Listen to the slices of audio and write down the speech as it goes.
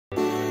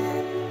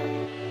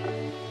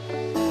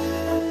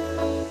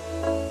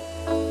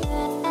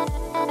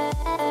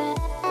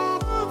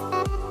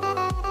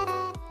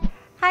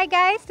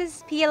guys, this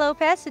is Pia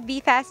Lopez with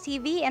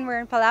BeFastTV, and we're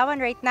in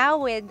Palawan right now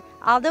with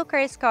Aldo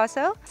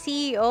Carrascoso,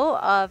 CEO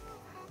of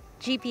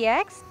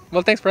GPX.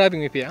 Well, thanks for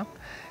having me, Pia.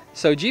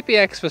 So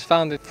GPX was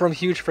founded from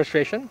huge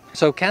frustration.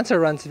 So cancer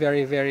runs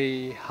very,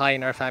 very high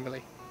in our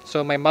family.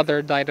 So my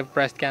mother died of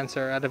breast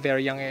cancer at a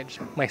very young age.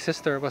 My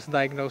sister was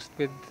diagnosed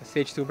with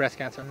stage 2 breast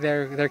cancer.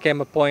 There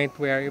came a point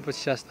where it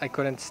was just, I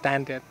couldn't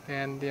stand it.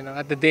 And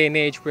at the day and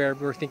age where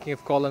we were thinking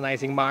of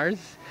colonizing Mars,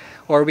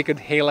 or we could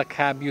hail a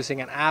cab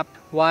using an app,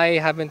 why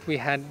haven't we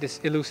had this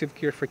elusive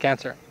cure for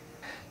cancer?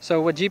 So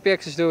what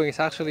GPX is doing is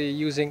actually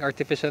using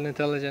artificial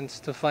intelligence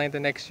to find the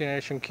next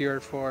generation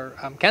cure for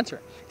cancer,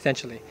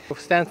 essentially.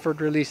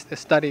 Stanford released a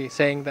study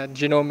saying that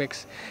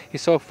genomics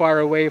is so far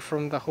away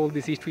from the whole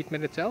disease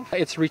treatment itself,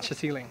 it's reached the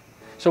ceiling.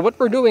 So what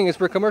we're doing is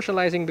we're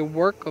commercializing the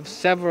work of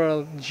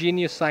several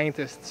genius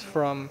scientists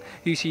from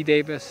UC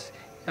Davis,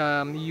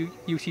 from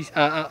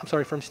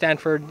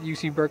Stanford,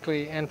 UC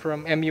Berkeley, and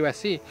from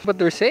MUSC. What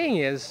they're saying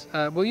is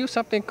we'll use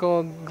something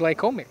called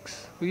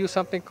glycomics. We'll use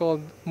something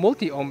called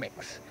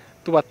multi-omics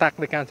to attack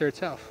the cancer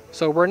itself.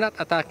 So we're not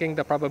attacking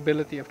the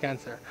probability of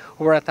cancer.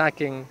 We're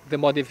attacking the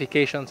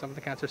modifications of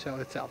the cancer cell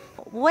itself.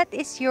 What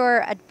is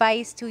your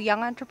advice to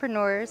young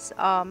entrepreneurs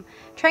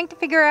trying to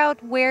figure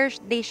out where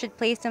they should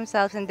place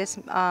themselves in this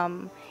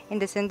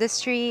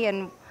industry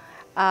and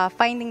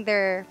finding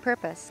their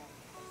purpose?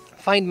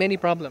 Find many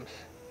problems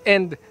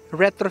and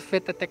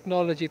retrofit the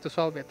technology to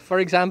solve it. For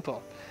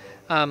example,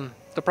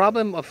 the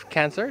problem of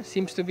cancer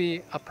seems to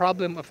be a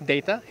problem of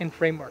data and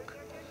framework.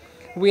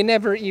 We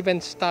never even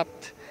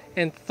stopped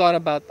and thought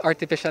about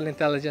artificial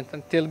intelligence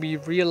until we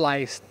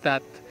realized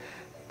that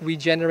we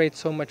generate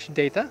so much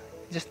data,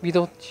 just we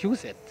don't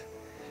use it.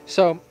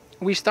 So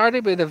we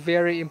started with a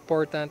very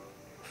important,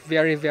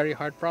 very, very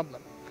hard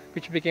problem,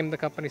 which became the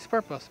company's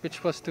purpose,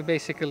 which was to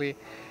basically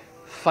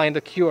find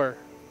a cure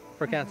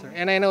for cancer.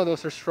 And I know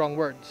those are strong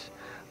words,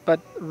 but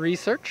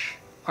research,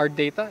 our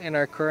data, and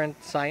our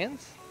current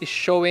science is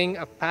showing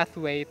a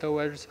pathway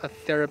towards a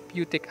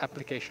therapeutic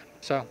application.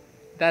 So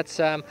that's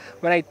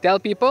when I tell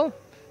people,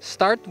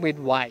 start with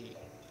why,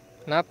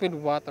 not with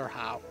what or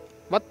how.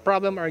 What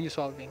problem are you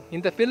solving?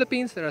 In the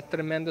Philippines, there are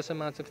tremendous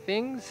amounts of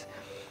things.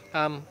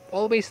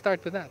 Always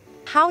start with that.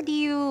 How do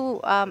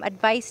you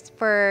advise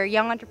for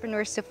young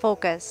entrepreneurs to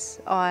focus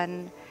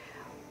on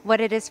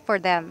what it is for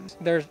them?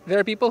 There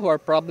are people who are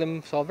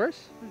problem solvers.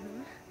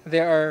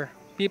 There are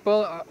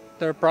people,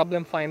 that are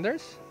problem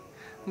finders.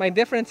 My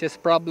difference is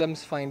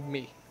problems find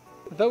me.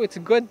 Though it's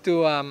good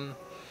to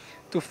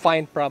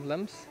find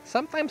problems,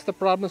 sometimes the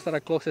problems that are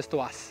closest to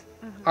us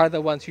are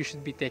the ones you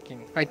should be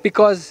taking, right?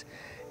 Because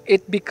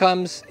it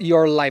becomes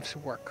your life's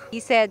work.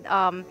 You said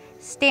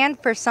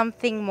stand for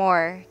something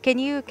more. Can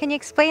you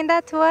explain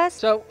that to us?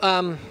 So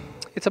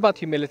it's about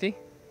humility.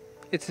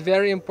 It's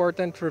very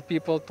important for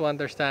people to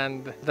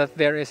understand that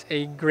there is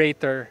a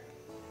greater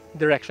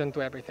direction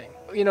to everything.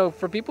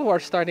 For people who are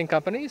starting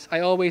companies,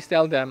 I always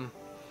tell them,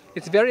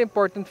 it's very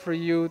important for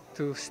you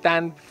to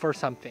stand for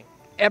something.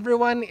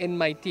 Everyone in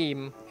my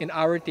team, in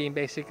our team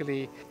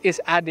basically, is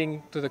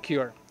adding to the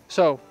cure.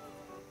 So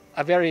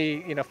a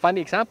very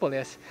funny example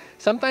is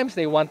sometimes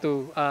they want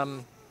to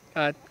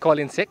call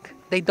in sick.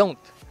 They don't.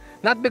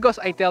 Not because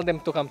I tell them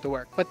to come to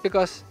work, but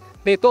because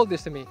they told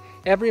this to me.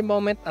 Every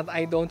moment that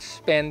I don't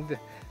spend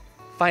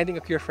finding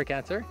a cure for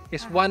cancer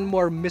is one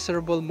more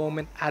miserable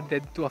moment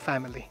added to a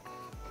family.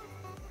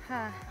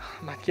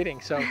 I'm not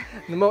kidding. So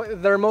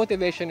their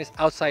motivation is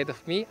outside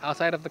of me,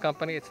 outside of the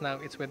company. It's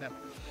with them.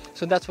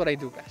 So that's what I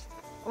do best.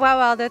 Wow,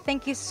 Aldo,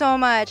 thank you so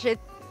much.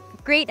 It's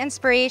great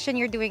inspiration.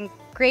 You're doing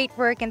great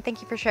work, and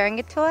thank you for sharing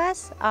it to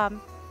us.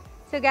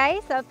 So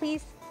guys,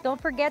 please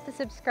don't forget to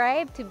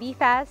subscribe to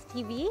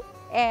BeFastTV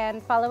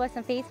and follow us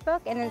on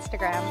Facebook and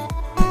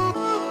Instagram.